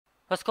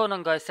What's going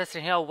on, guys? Cesar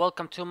here.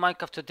 Welcome to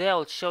Minecraft. Today I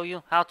will show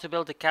you how to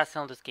build a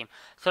castle in this game.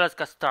 So let's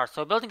get started.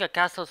 So building a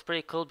castle is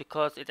pretty cool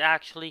because it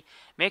actually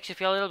makes you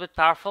feel a little bit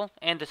powerful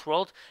in this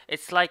world.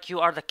 It's like you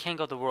are the king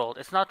of the world.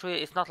 It's not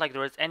like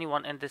there is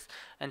anyone in this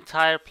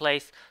entire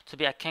place to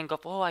be a king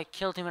of. Oh, I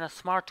killed him in a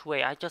smart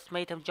way. I just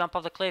made him jump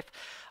off the cliff.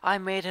 I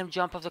made him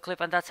jump off the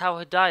cliff and that's how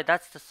he died.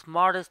 That's the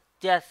smartest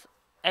death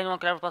anyone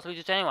could ever possibly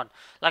do to anyone.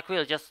 Like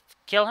really, just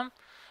kill him.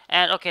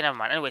 And okay, never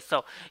mind. Anyway,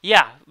 so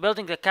yeah,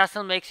 building the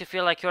castle makes you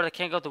feel like you're the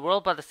king of the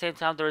world, but at the same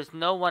time, there is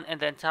no one in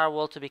the entire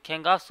world to be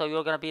king of, so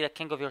you're gonna be the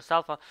king of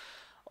yourself.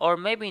 Or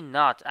maybe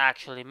not,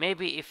 actually.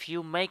 Maybe if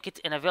you make it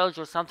in a village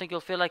or something,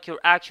 you'll feel like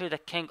you're actually the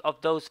king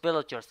of those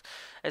villagers.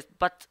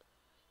 But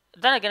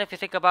then again, if you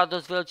think about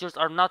those villagers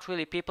are not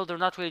really people, they're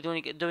not really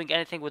doing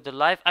anything with their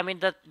life. I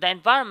mean, the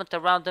environment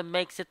around them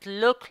makes it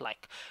look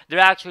like they're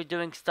actually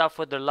doing stuff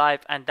with their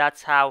life, and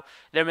that's how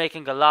they're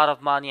making a lot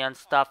of money and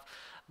stuff.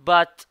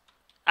 But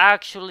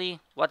actually,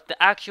 what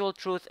the actual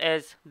truth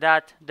is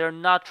that they're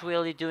not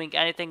really doing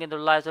anything in their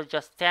lives. They're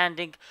just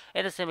standing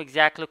in the same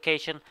exact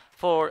location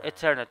for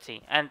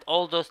eternity, and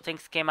all those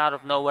things came out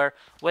of nowhere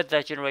with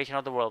the generation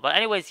of the world. But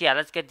anyways, yeah,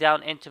 let's get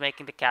down into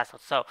making the castle.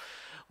 So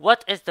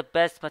what is the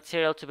best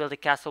material to build a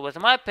castle with?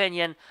 In my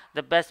opinion,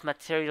 the best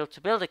material to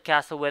build a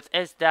castle with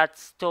is that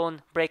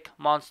stone brick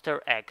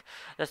monster egg.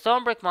 The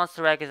stone brick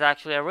monster egg is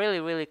actually a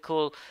really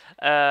cool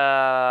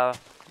block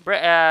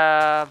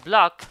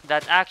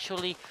that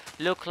actually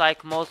look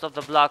like most of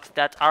the blocks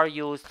that are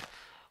used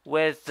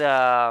with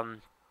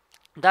building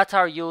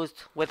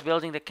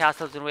the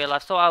castles in real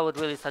life. So I would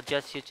really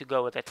suggest you to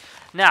go with it.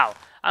 Now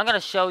I'm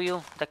gonna show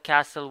you the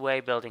castle way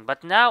building,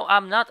 but now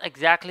I'm not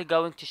exactly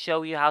going to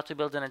show you how to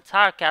build an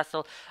entire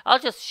castle. I'll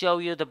just show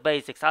you the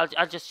basics. I'll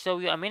just show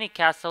you a mini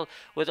castle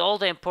with all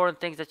the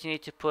important things that you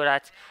need to put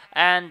at,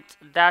 and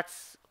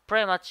that's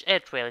pretty much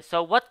it really.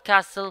 So what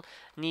castle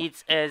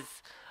needs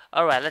is,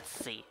 alright, let's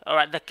see.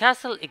 Alright, the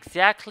castle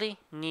exactly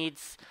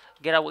needs,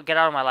 get out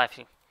of my life.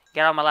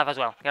 Get out of my life as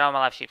well. Get out of my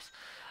life, sheeps.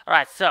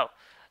 Alright, so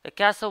the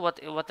castle,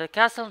 what the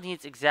castle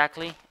needs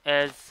exactly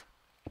is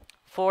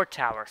 4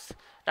 towers.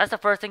 That's the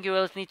first thing you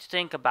will need to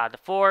think about. The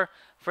 4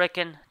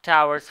 freaking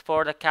towers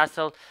for the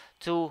castle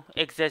to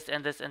exist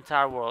in this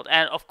entire world.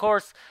 And of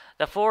course,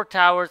 the 4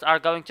 towers are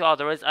going to. Oh,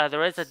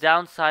 there is a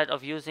downside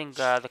of using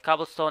the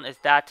cobblestone, is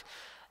that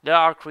there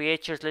are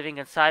creatures living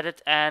inside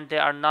it, and they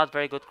are not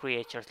very good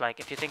creatures. Like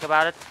if you think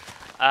about it,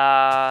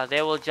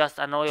 they will just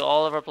annoy you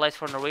all over the place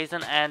for no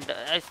reason, and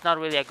it's not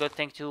really a good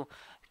thing to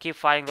keep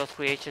fighting those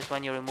creatures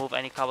when you remove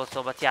any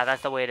cobblestone. But yeah,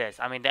 that's the way it is.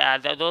 I mean,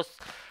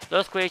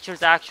 those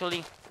creatures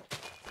actually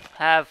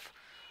have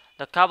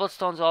the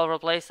cobblestones all over the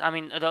place. I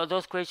mean,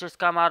 those creatures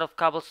come out of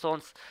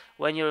cobblestones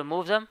when you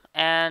remove them,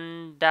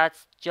 and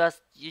that's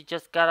just, you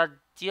just gotta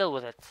deal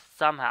with it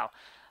somehow.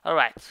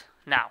 Alright,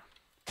 now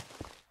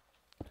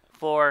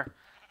 4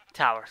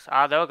 towers.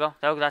 There we go.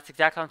 That's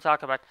exactly what I'm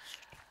talking about.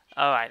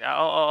 Alright,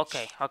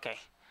 okay.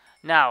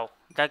 Now,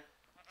 the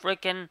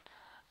freaking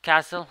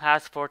castle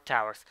has 4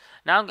 towers.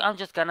 Now I'm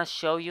just gonna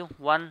show you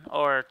 1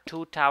 or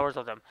 2 towers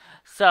of them.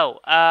 So,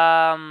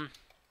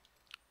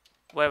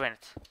 wait a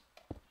minute.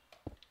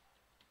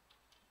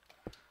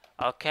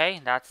 Okay,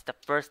 that's the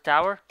first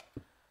tower.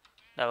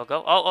 There we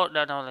go. Oh,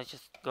 no, let's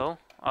just go.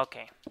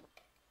 Okay.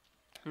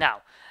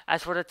 Now,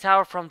 as for the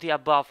tower from the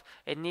above,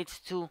 it needs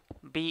to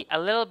be a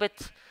little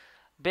bit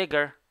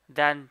bigger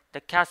than the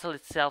castle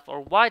itself,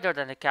 or wider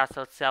than the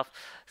castle itself,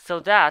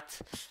 so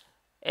that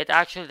it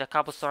actually, the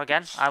cobblestone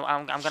again.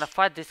 I'm gonna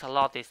fight this a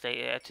lot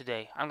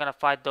today. I'm gonna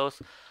fight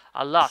those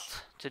a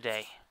lot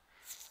today.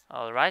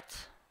 All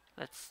right,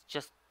 let's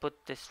just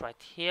put this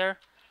right here.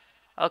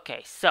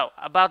 Okay, so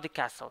about the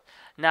castle.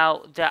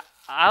 Now the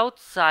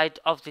outside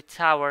of the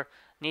tower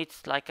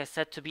needs, like I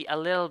said, to be a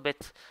little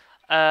bit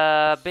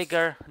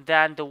bigger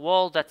than the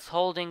wall that's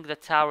holding the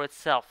tower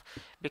itself,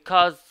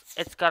 because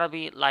it's gonna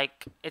be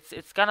like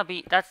it's gonna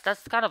be,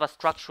 that's kind of a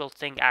structural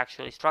thing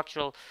actually.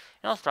 Structural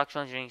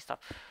engineering stuff.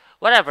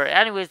 Whatever.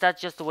 Anyways,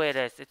 that's just the way it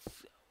is. It's,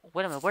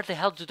 wait a minute. Where the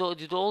hell did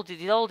all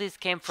these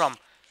came from?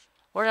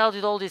 Where the hell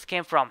did all these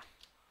came from?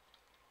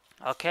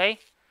 Okay.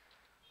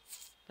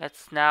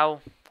 Let's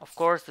now, of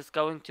course, it's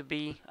going to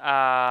be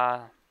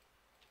the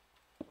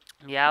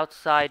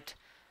outside.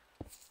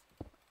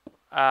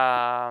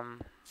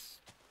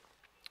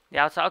 The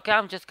outside. Okay,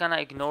 I'm just gonna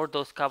ignore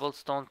those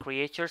cobblestone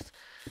creatures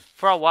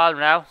for a while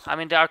now. I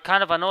mean, they are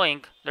kind of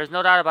annoying. There's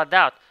no doubt about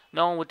that.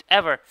 No one would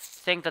ever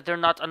think that they're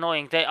not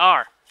annoying. They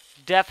are.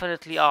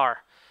 Definitely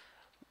are.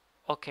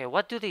 Okay,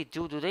 what do they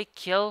do? Do they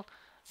kill?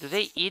 Do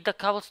they eat the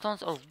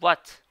cobblestones or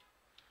what?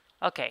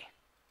 Okay.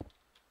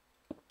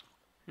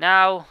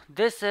 Now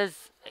this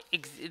is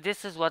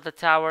what the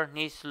tower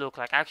needs to look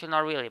like. Actually,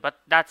 not really, but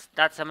that's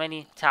a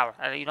mini tower.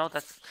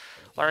 That's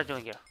what I'm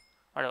doing here.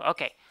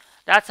 Okay,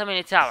 that's a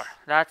mini tower.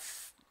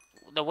 That's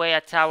the way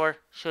a tower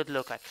should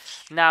look like.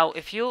 Now,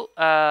 if you,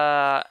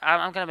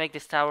 I'm gonna make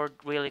this tower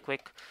really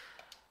quick.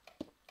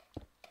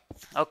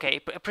 Okay,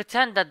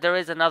 pretend that there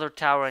is another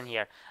tower in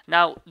here.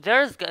 Now,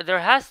 there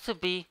has to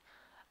be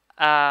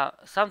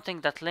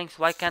something that links.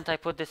 Why can't I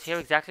put this here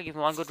exactly? Give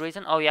me one good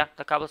reason. Oh yeah,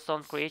 the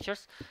cobblestone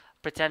creatures,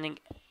 preventing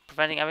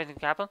everything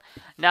to happen.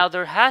 Now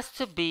there has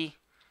to be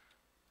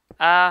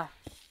a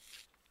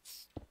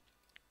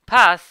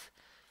path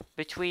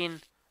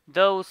between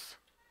those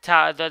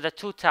the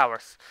two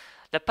towers.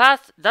 The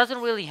path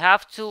doesn't really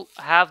have to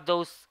have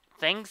those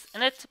things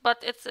in it,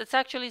 but it's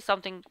actually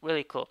something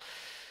really cool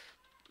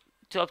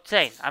to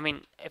obtain. I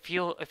mean, if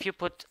you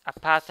put a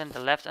path in the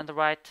left and the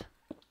right,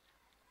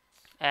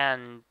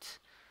 and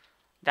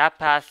that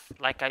path,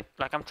 like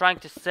I'm trying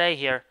to say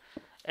here,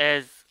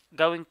 is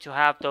going to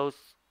have those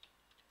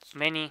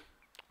many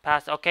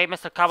paths. Okay,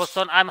 Mr.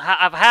 Cobblestone,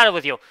 I've had it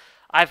with you.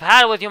 I've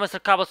had it with you,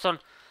 Mr. Cobblestone.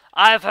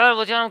 I've had it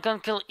with you. I'm gonna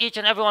kill each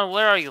and everyone.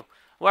 Where are you?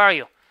 Where are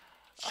you?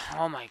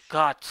 Oh my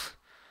god.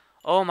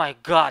 Oh my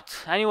god.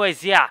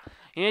 Anyways, yeah.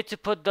 You need to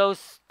put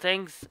those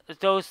things,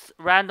 those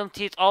random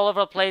teeth all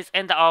over the place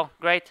in the... Oh,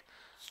 great.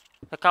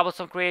 The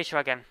cobblestone creature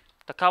again.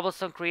 The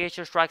cobblestone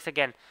creature strikes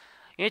again.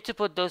 You need to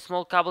put those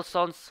small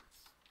cobblestones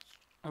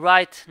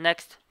right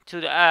next to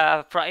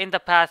the... in the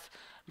path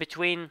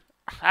between...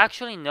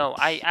 Actually, no.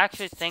 I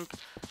actually think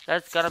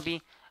that's gonna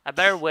be a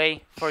better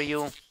way for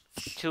you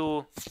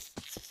to...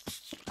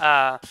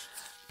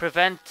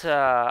 prevent...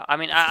 I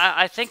mean,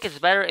 I think it's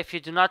better if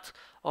you do not...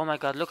 Oh my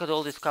god, look at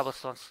all these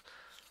cobblestones.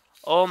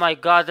 Oh my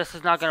god, this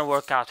is not gonna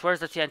work out. Where's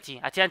the TNT?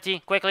 A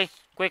TNT, quickly,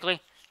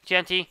 quickly.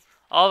 TNT,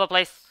 all over the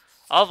place.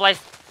 All over the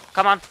place.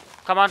 Come on,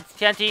 come on.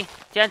 TNT,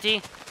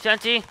 TNT,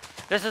 TNT.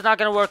 This is not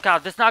gonna work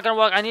out. This is not gonna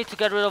work. I need to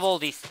get rid of all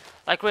these.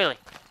 Like, really.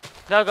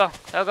 There we go,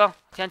 there we go.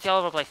 TNT all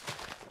over the place.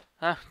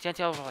 TNT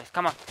all over the place.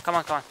 Come on, come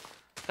on, come on.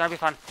 It's gonna be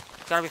fun.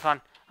 It's gonna be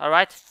fun.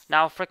 Alright,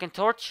 now freaking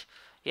torch.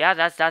 Yeah,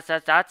 that's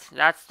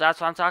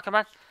what I'm talking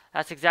about.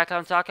 That's exactly what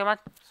I'm talking about.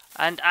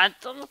 And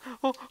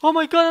oh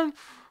my god.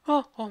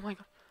 Oh my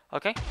god.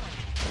 Okay.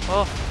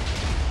 Oh.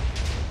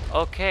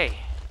 Okay.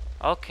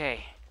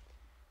 Okay.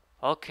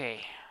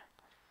 Okay.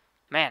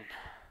 Man,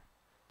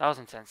 that was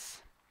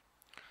intense.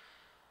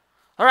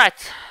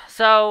 Alright,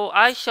 so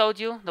I showed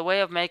you the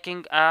way of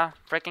making a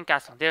freaking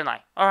castle, didn't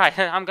I? Alright,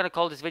 I'm gonna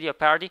call this video a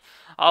parody.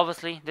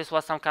 Obviously, this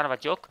was some kind of a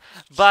joke,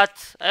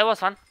 but it was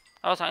fun.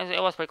 It was fun.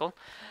 It was pretty cool.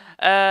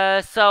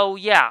 So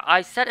yeah,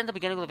 I said in the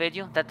beginning of the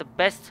video that the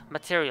best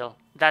material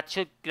that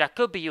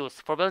could be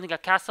used for building a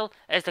castle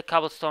is the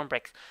cobblestone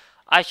bricks.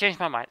 I changed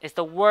my mind. It's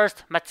the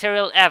worst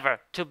material ever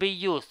to be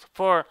used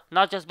for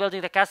not just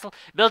building the castle,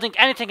 building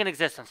anything in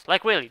existence.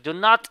 Like, really, do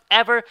not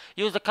ever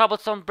use the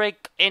cobblestone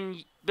brick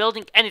in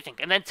building anything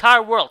in the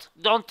entire world.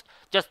 Don't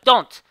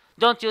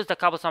use the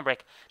cobblestone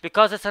brick,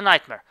 because it's a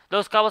nightmare.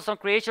 Those cobblestone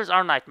creatures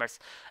are nightmares.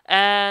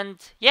 And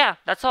yeah,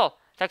 that's all.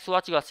 Thanks for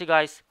watching. I'll see you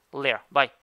guys later. Bye.